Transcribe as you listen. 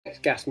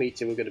Next gas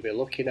meter we're going to be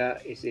looking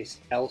at is this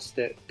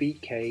Elster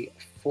BK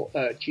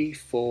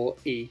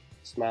G4E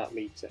smart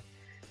meter.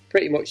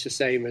 Pretty much the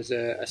same as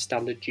a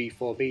standard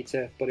G4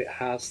 meter, but it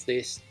has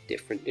this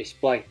different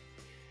display.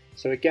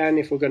 So again,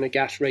 if we're going to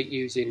gas rate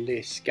using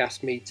this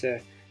gas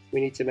meter, we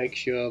need to make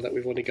sure that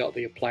we've only got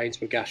the appliance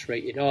we're gas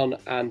rating on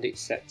and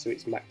it's set to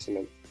its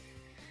maximum.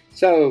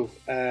 So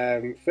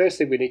first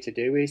thing we need to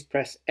do is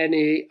press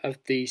any of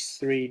these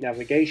three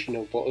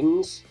navigational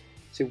buttons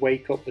to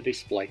wake up the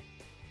display.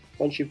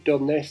 Once you've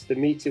done this, the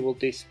meter will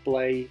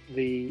display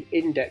the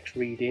index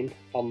reading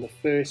on the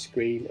first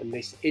screen, and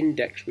this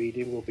index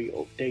reading will be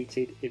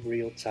updated in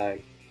real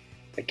time.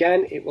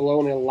 Again, it will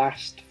only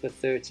last for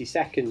 30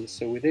 seconds,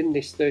 so within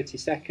this 30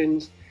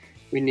 seconds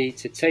we need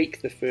to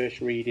take the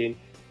first reading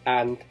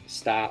and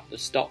start the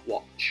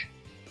stopwatch.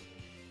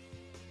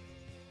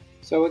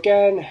 So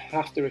again,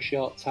 after a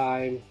short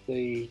time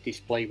the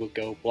display will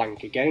go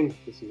blank again.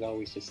 This is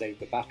always to save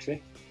the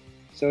battery.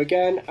 So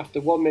again, after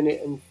 1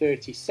 minute and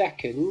 30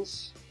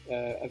 seconds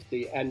of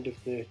the end of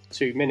the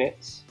 2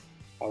 minutes,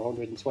 or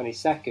 120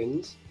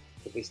 seconds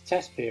of this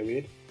test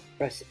period,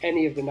 press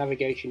any of the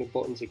navigational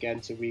buttons again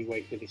to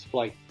re-wake the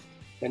display.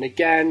 Then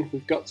again,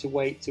 we've got to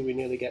wait till we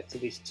nearly get to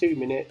this 2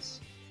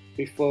 minutes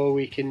before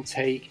we can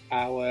take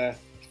our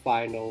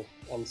final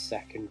and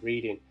second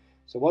reading.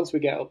 So once we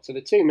get up to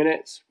the 2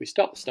 minutes, we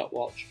stop the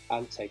stopwatch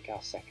and take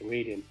our second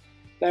reading.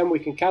 Then we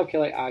can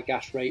calculate our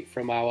gas rate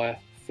from our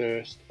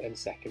first and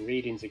second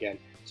readings again.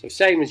 So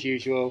same as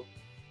usual,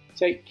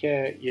 take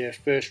your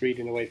first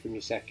reading away from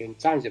your second,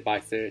 times it by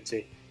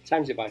 30,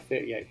 times it by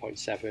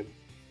 38.7,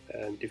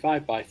 and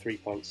divide by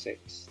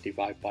 3.6,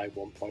 divide by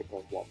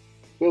 1.11.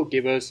 Will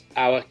give us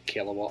our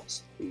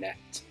kilowatts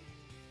net.